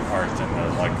about street art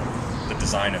and the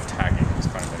design of tagging. It was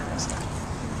kind of interesting.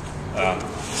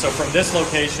 So from this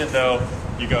location, though,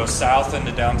 you go south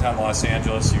into downtown Los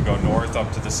Angeles, you go north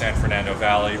up to the San Fernando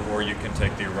Valley, or you can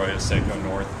take the Arroyo Seco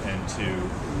north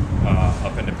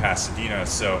up into Pasadena.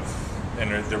 So,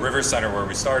 and the river center where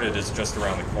we started is just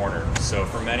around the corner. So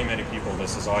for many, many people,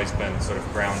 this has always been sort of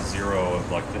ground zero of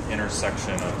like the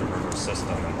intersection of the river system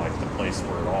and like the place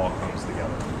where it all comes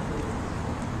together.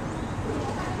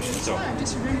 So I'm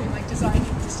just remembering like designing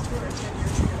this tour 10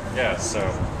 years ago. Yeah, so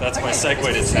that's my segue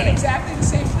to It's tennis. exactly the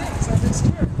same things on this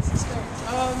tour. This is great.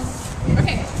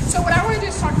 Okay, so what I want to do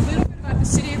is talk a little bit about the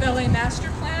City of LA master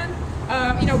plan.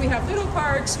 You know, we have little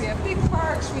parks, we have big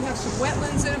parks, we have some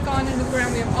wetlands that have gone into the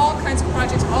ground, we have all kinds of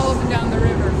projects all up and down the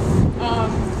river.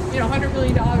 You know, $100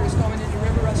 million going into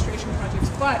river restoration projects.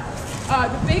 But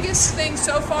the biggest thing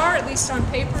so far, at least on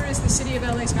paper, is the City of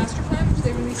LA's master plan, which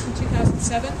they released in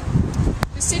 2007.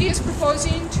 The city is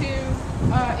proposing to,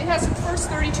 it has the first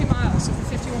 32 miles of the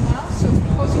 51 miles, so it's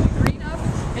proposing to green up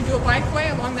and do a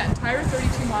bikeway along that entire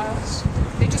 32 miles.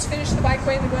 They just finished the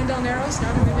bikeway in the Glendale Narrows,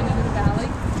 now they're moving into the valley.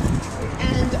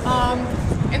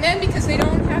 And then because they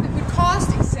don't have, it would cost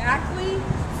exactly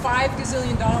 $5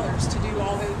 gazillion to do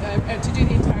all to do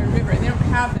the entire river, and they don't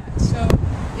have that. So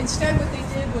instead, what they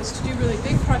did was to do really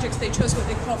big projects. They chose what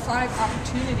they call 5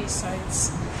 opportunity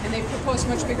sites, and they proposed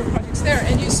much bigger projects there.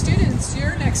 And you students,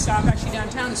 your next stop actually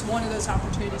downtown is one of those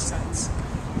opportunity sites.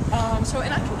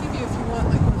 And I can give you, if you want,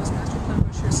 like one of those master plan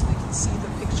brochures so they can see the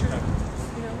picture,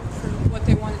 you know, for what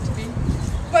they want it to be.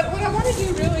 But what I want to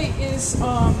do really is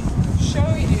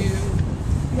show you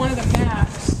one of the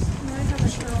maps. Can I have a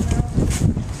show now?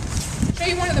 Show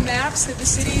you one of the maps that the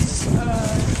city's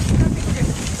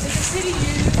that the city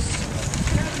used.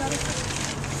 Can I have another picture?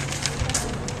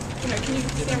 Can you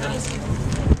stand on this?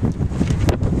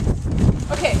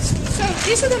 Okay, so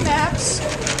these are the maps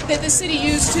that the city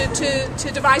used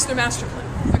to devise their master plan.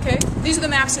 Okay, these are the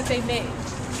maps that they made.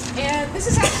 And this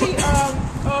is actually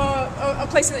a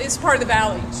place that is part of the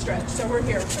valley stretch. So we're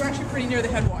here. So we're actually pretty near the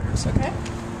headwaters, okay?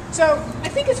 So I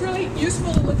think it's really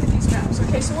useful to look at these maps.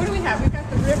 Okay, so what do we have? We've got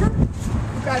the river,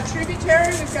 we've got a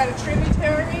tributary, we've got a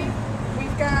tributary,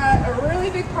 we've got a really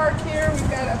big park here, we've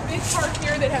got a big park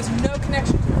here that has no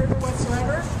connection to the river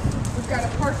whatsoever. We've got a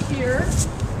park here.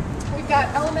 We've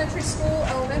got elementary school,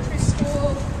 elementary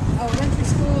school, elementary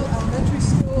school, elementary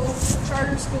school,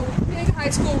 charter school, big high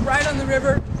school right on the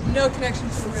river, no connection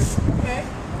to the river, okay?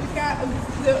 We've got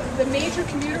the major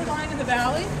commuter line in the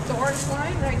valley, the orange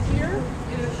line right here,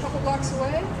 a couple blocks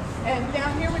away. And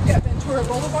down here we've got Ventura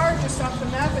Boulevard just off the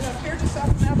map, and up here just off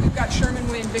the map we've got Sherman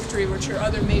Way and Victory, which are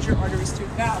other major arteries through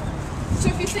the valley. So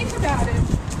if you think about it,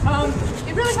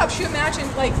 it really helps you imagine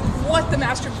like what the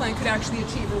master plan could actually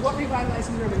achieve, or what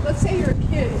revitalizing the river. Let's say you're a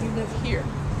kid and you live here.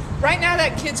 Right now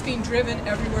that kid's being driven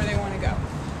everywhere they want to go.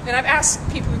 And I've asked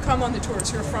people who come on the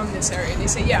tours who are from this area, and they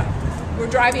say, yeah, we're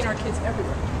driving our kids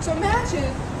everywhere. So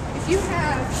imagine if you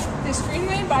have this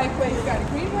greenway and bikeway, you've got a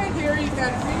greenway here, you've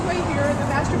got a greenway here, the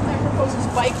master plan proposes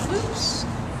bike loops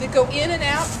that go in and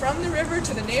out from the river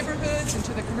to the neighborhoods and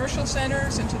to the commercial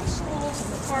centers and to the schools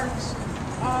and the parks.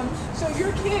 So you're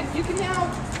a kid, you can now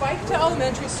bike to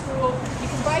elementary school, you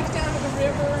can bike down to the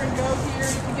river and go here,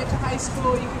 you can get to high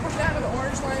school, you can come down to the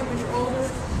Orange Line when you're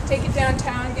older, take it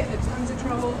downtown, get into tons of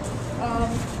trouble.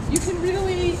 You can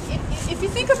really, if you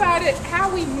think about it,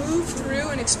 how we move through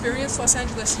and experience Los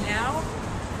Angeles now,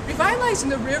 revitalizing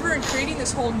the river and creating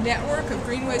this whole network of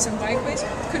greenways and bikeways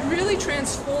could really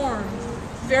transform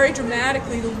very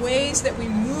dramatically the ways that we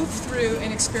move through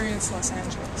and experience Los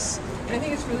Angeles. And I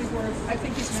think it's really worth, I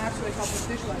think these maps really help us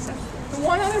visualize that. The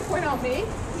one other point I'll make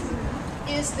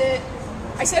is that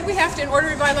I said we have to, in order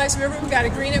to revitalize the river, we've got to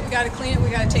green it, we've got to clean it,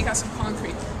 we've got to take out some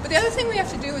concrete. But the other thing we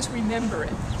have to do is remember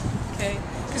it, okay?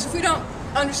 Because if we don't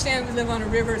understand we live on a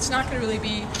river, it's not going to really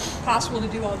be possible to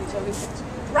do all these other things.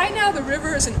 Right now, the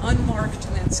river is an unmarked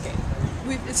landscape.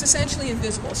 It's essentially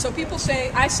invisible. So people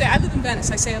say, I live in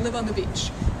Venice, I say I live on the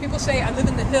beach. People say I live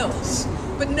in the hills.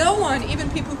 But no one, even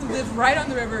people who live right on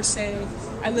the river, say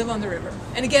I live on the river.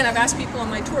 And again, I've asked people on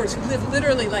my tours who live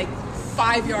literally like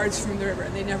 5 yards from the river,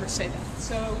 and they never say that.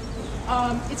 So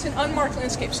it's an unmarked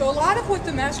landscape. So a lot of what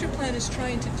the master plan is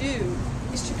trying to do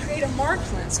is to create a marked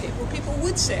landscape where people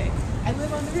would say, I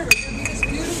live on the river. There would be this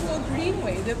beautiful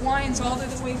greenway that winds all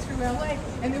the way through LA,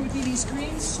 and there would be these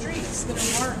green streets that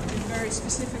are marked in very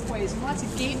specific ways, and lots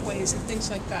of gateways and things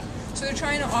like that. So they're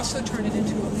trying to also turn it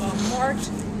into a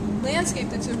marked landscape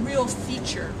that's a real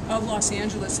feature of Los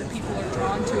Angeles that people are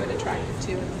drawn to and attracted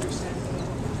to and understand.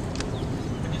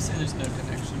 When you say there's no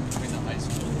connection between the high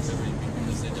school and the river, you mean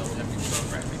because they don't have any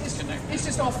programming connected? It's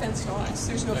just all fenced off.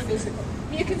 There's no physical.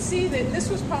 You can see that this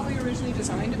was probably originally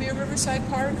designed to be a riverside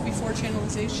park before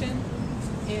channelization,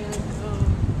 and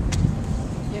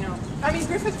I mean,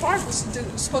 Griffith Park was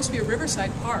supposed to be a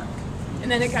riverside park, and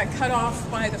then it got cut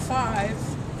off by the 5.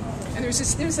 And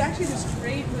there's actually this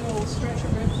great little stretch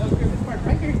of Griffith Park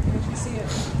right here. You can actually see it,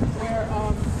 where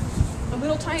a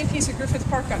little tiny piece of Griffith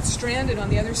Park got stranded on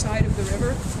the other side of the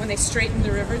river when they straightened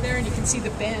the river there, and you can see the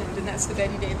bend, and that's the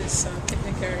Betty Davis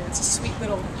picnic area. It's a sweet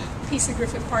little piece of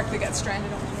Griffith Park that got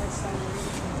stranded on the north side of the river.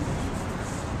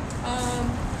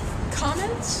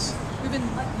 Comments? We've been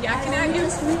yakking at you. I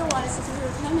just realized as we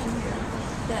were coming here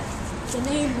that the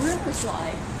name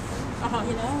Riverside,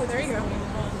 There you go.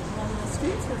 On the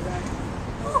streets were going,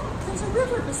 oh, there's a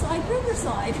river beside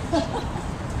Riverside.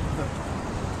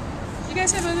 You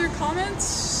guys have other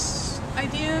comments,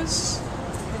 ideas?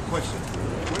 Question.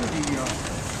 What are the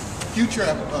future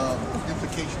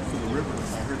implications for the river?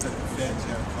 I heard that the feds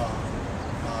have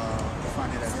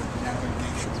defined it as a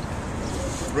navigation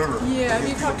river. Yeah, have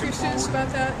you talked to your students about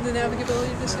that, the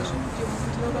navigability decision? Do you want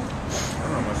them to know about it? I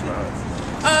don't know much about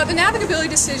it. The navigability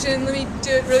decision, let me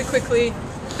do it really quickly.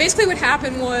 Basically what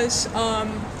happened was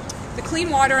the Clean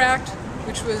Water Act,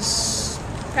 which was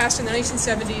passed in the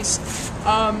 1970s,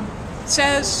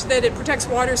 says that it protects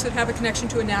waters that have a connection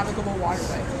to a navigable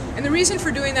waterway. And the reason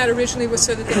for doing that originally was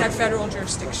so that they had federal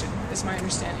jurisdiction, is my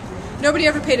understanding. Nobody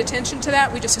ever paid attention to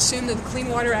that. We just assumed that the Clean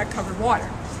Water Act covered water.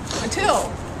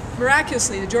 Until,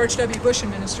 miraculously, the George W. Bush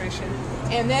administration.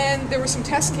 And then there were some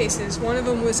test cases. One of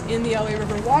them was in the LA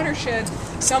River watershed.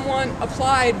 Someone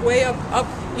applied way up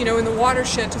in the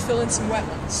watershed to fill in some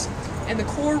wetlands. And the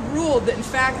Corps ruled that, in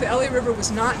fact, the LA River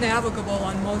was not navigable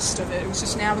on most of it. It was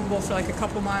just navigable for like a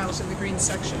couple miles in the green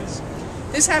sections.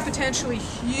 This had potentially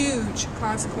huge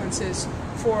consequences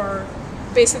for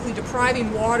basically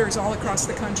depriving waters all across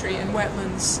the country and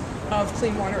wetlands of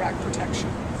Clean Water Act protection.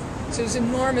 So it was an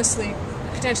enormously,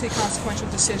 potentially consequential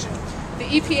decision. The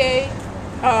EPA,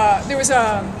 there was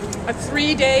a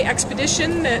 3-day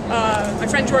expedition that my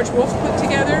friend George Wolf put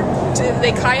together.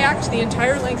 They kayaked the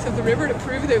entire length of the river to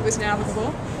prove that it was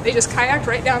navigable. They just kayaked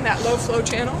right down that low flow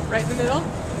channel, right in the middle.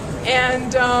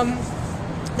 And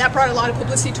that brought a lot of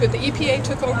publicity to it. The EPA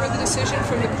took over the decision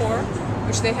from the Corps,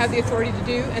 which they had the authority to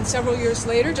do, and several years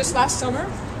later, just last summer,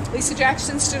 Lisa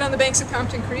Jackson stood on the banks of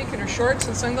Compton Creek in her shorts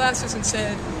and sunglasses and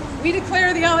said, "We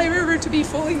declare the LA River to be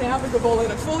fully navigable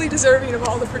and fully deserving of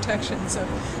all the protections."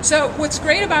 So what's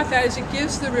great about that is it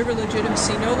gives the river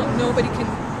legitimacy. Nobody can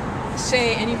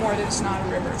say anymore that it's not a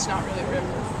river. It's not really a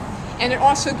river. And it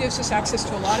also gives us access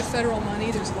to a lot of federal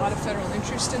money. There's a lot of federal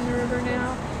interest in the river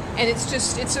now. And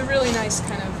it's a really nice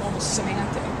kind of almost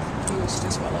semantic boost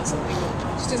as well as a legal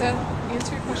boost. Does that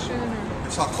answer your question? Or?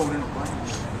 It's all coded in black.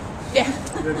 Yeah.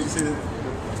 You see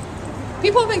that?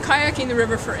 People have been kayaking the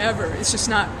river forever. It's just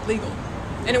not legal.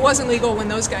 And it wasn't legal when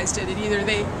those guys did it either.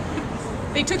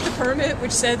 They took the permit,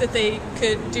 which said that they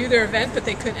could do their event, but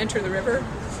they couldn't enter the river,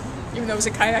 even though it was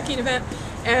a kayaking event.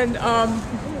 And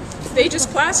they just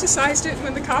plasticized it.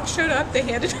 When the cops showed up, they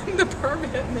handed them the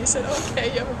permit, and they said,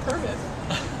 "Okay, you have a permit."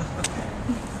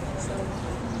 So,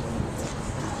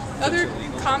 other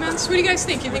comments? What do you guys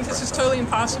think? You think this is totally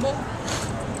impossible?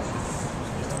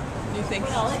 You think?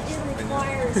 Well, it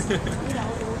requires, it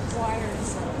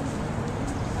requires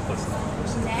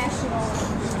national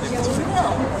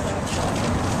will.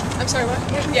 I'm sorry, what?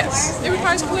 Yes, it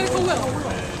requires political will.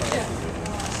 Yeah.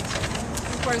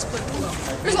 It requires political will.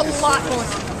 There's a lot going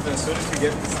on. As soon as you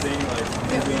get this thing like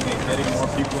moving and getting more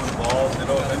people involved,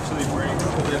 it'll eventually bring.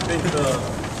 Because I think the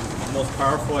most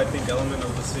powerful, element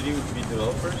of the city would be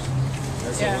developers.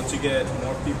 And so once you get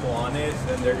more people on it,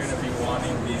 then they're going to be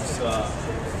wanting these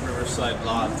riverside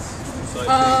lots. So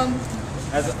I think,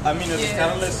 as a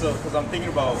catalyst of, because I'm thinking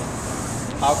about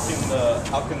how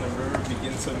can the river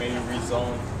begin to maybe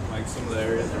rezone like some of the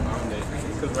areas around it?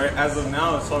 Because as of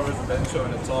now, it's all residential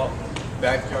and it's all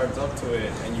backyards up to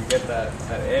it, and you get that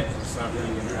edge. It's not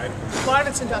really interactive. A lot of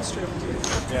it's industrial.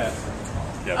 Yeah,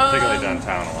 particularly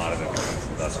downtown, a lot of it becomes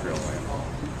industrial land.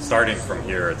 Starting from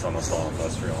here, it's almost all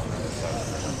industrial on the other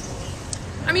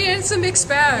side. I mean, it's a mixed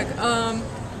bag.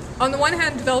 On the one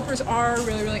hand, developers are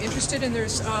really, really interested, and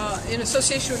there's, in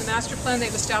association with the master plan,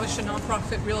 they've established a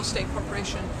nonprofit real estate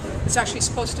corporation. It's actually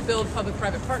supposed to build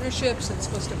public-private partnerships, and it's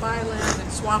supposed to buy land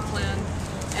and swap land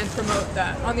and promote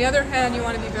that. On the other hand, you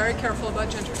want to be very careful about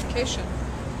gentrification.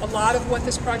 A lot of what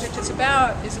this project is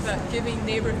about giving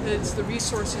neighborhoods the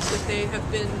resources that they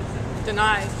have been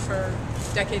denied for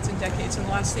decades and decades, and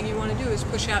the last thing you want to do is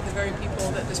push out the very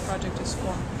people that this project is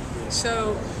for.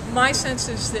 So my sense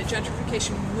is that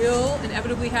gentrification will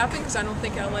inevitably happen, because I don't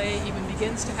think LA even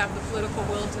begins to have the political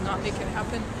will to not make it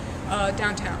happen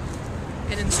downtown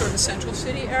and in sort of the central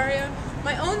city area.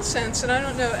 My own sense, and I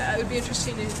don't know, it would be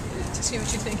interesting to see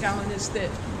what you think, Alan, is that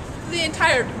the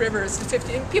entire river is the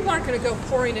 50. People aren't going to go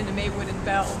pouring into Maywood and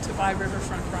Bell to buy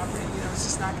riverfront property. It's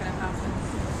just not going to happen.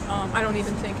 I don't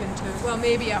even think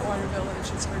maybe Atwater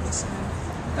Village. It's hard to say.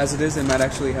 As it is, they might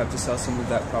actually have to sell some of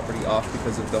that property off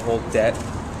because of the whole debt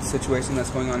situation that's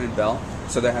going on in Bell.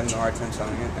 So they're having a hard time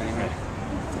selling it anyway.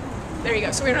 There you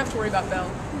go. So we don't have to worry about Bell.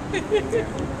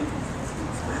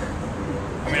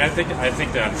 I mean, I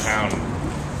think downtown,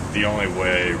 the only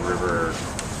way river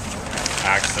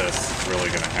access is really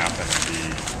going to happen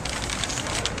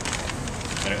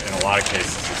in a lot of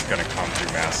cases, it's going to come through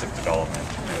massive development.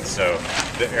 And so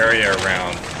the area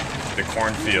around the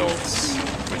cornfields,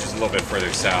 which is a little bit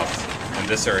further south, and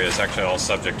this area is actually all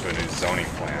subject to a new zoning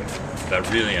plan that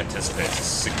really anticipates a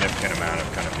significant amount of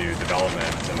kind of new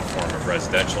development in the form of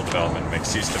residential development,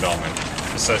 mixed-use development,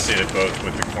 associated both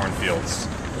with the cornfields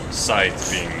site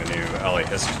being the new LA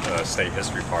State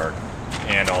History Park,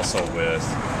 and also with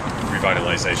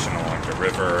revitalization along the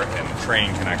river and the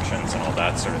train connections and all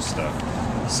that sort of stuff.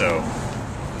 So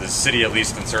the city, at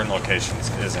least in certain locations,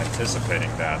 is anticipating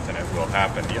that, and it will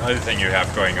happen. The other thing you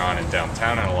have going on in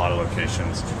downtown in a lot of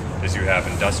locations is you have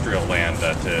industrial land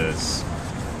that is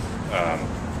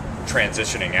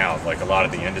transitioning out. Like a lot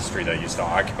of the industry that used to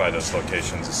occupy those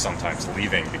locations is sometimes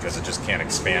leaving because it just can't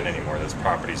expand anymore. Those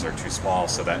properties are too small,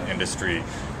 so that industry,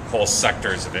 whole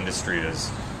sectors of industry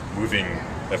is moving,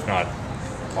 if not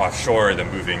offshore, then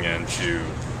moving into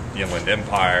the Inland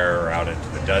Empire or out into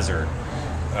the desert.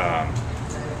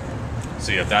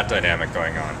 So you have that dynamic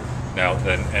going on. Now,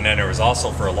 and then there was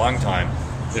also, for a long time,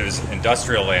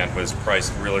 industrial land was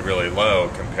priced really, really low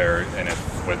compared, and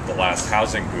with the last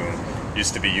housing boom,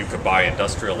 used to be you could buy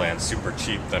industrial land super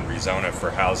cheap, then rezone it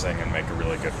for housing and make a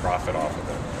really good profit off of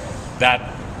it.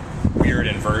 That weird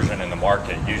inversion in the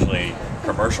market, usually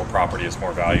commercial property is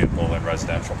more valuable than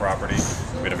residential property.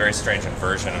 We had a very strange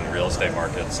inversion in the real estate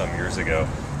market some years ago.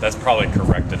 That's probably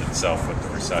corrected itself with the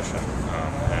recession.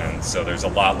 And so there's a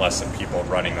lot less of people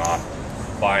running off,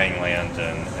 buying land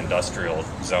in industrial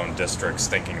zone districts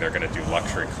thinking they're going to do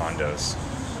luxury condos.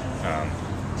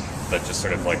 That just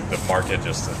sort of like the market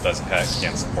just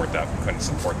can't support that, couldn't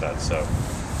support that. So,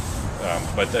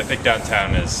 but I think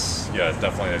downtown is,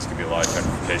 definitely there's going to be a lot of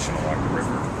gentrification along the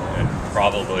river. And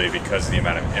probably because of the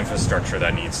amount of infrastructure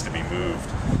that needs to be moved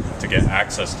to get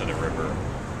access to the river,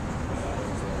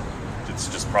 it's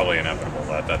just probably inevitable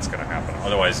that that's going to happen.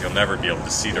 Otherwise, you'll never be able to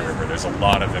see the river. There's a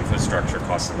lot of infrastructure,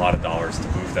 costs a lot of dollars to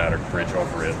move that or bridge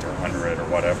over it or under it or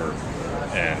whatever.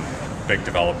 And big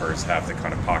developers have the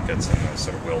kind of pockets and the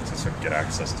sort of will to sort of get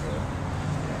access to it.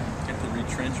 Get to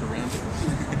retrench around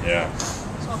it. Yeah.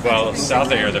 Well,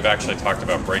 south of here, they've actually talked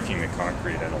about breaking the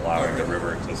concrete and allowing the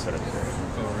river to sort of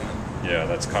Go around. Yeah,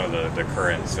 that's kind of the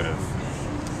current sort of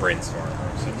brainstorm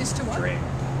or sort Is to of what? dream.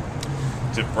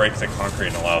 To break the concrete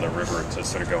and allow the river to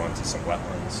sort of go into some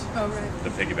wetlands. Oh, right. The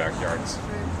piggyback yards.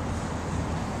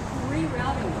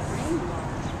 Rerouting the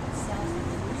rainwater sounds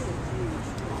really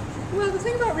huge. Well, the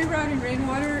thing about rerouting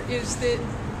rainwater is that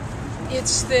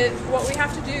it's that what we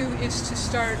have to do is to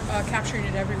start capturing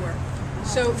it everywhere.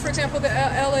 So, for example,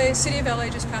 the City of LA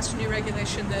just passed a new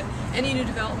regulation that any new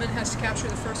development has to capture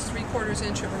the first 3/4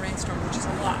 inch of a rainstorm, which is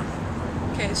a lot.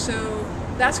 Okay, so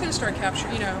that's going to start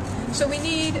capturing, So we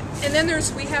need, and then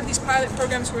we have these pilot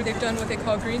programs where they've done what they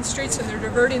call green streets, and they're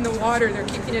diverting the water, they're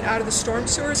keeping it out of the storm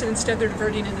sewers, and instead they're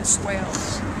diverting it into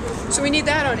swales. So we need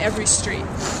that on every street.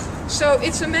 So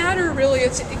it's a matter, really,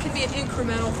 it can be an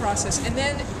incremental process, and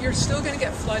then you're still going to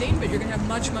get flooding, but you're going to have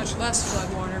much, much less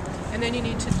flood water, and then you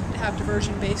need to have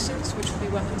diversion basins, which will be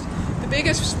wetlands. The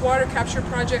biggest water capture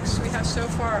projects we have so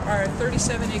far are a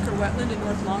 37-acre wetland in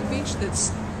North Long Beach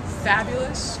that's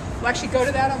fabulous. We'll actually go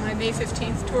to that on my May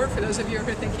 15th tour, for those of you who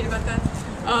are thinking about that.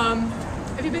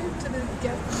 Have you been to the,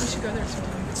 we should go there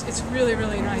sometime. It's really,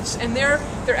 really nice. And they're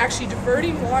actually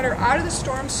diverting water out of the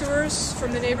storm sewers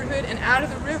from the neighborhood and out of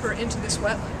the river into this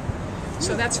wetland.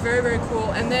 So that's very, very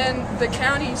cool. And then the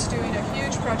county's doing a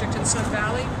huge project in Sun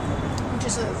Valley, which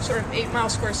is a sort of 8-mile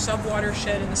square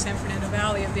sub-watershed in the San Fernando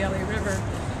Valley of the LA River.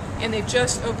 And they've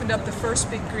just opened up the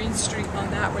first big green street on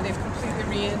that, where they've completely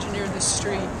re-engineered the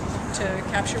street to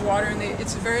capture water. And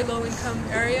it's a very low-income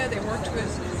area. They worked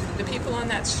with the people on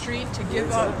that street to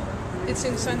give up. It's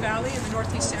in Sun Valley, in the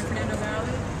northeast San Fernando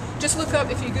Valley. Just look up,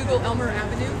 if you Google Elmer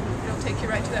Avenue, it'll take you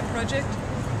right to that project.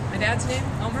 My dad's name,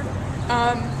 Elmer.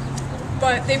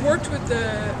 But they worked with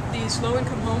these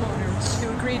low-income homeowners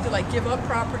who agreed to give up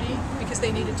property because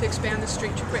they needed to expand the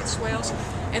street to create swales,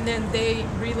 and then they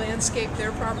re-landscaped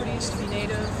their properties to be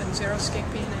native and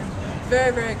xeriscaping, and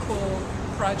very, very cool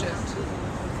project.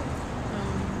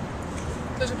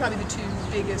 Those are probably the two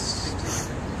biggest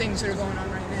things that are going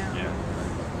on right now. Yeah.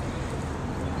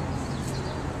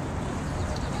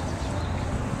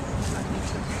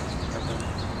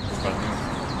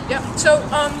 Yeah. So,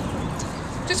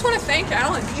 just want to thank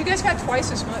Alan, because you guys got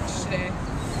twice as much today.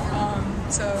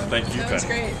 So thank you. That was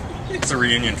great. It's a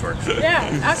reunion tour.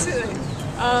 Yeah, absolutely.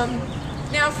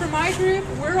 Now for my group,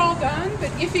 we're all done,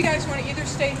 but if you guys want to either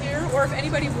stay here, or if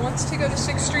anybody wants to go to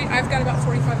 6th Street, I've got about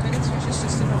 45 minutes, which is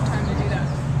just enough time to do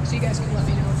that. So you guys can let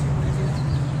me know if you want to do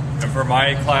that. And for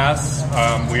my class,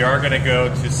 we are going to go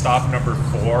to stop number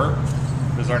 4.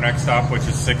 This is our next stop, which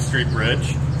is 6th Street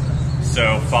Bridge.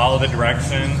 So follow the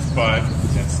directions, but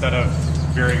instead of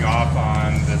veering off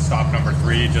on the stop number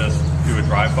 3, just do a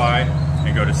drive-by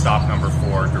and go to stop number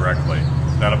 4 directly.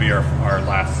 That'll be our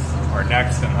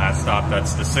next and last stop.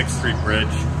 That's the 6th Street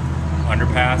Bridge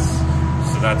underpass.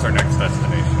 So that's our next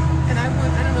destination. And I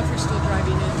don't know if you're still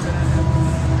driving in, but I have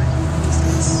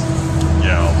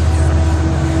Yeah.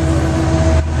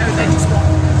 I just walked.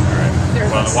 All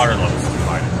right. Well, the water level's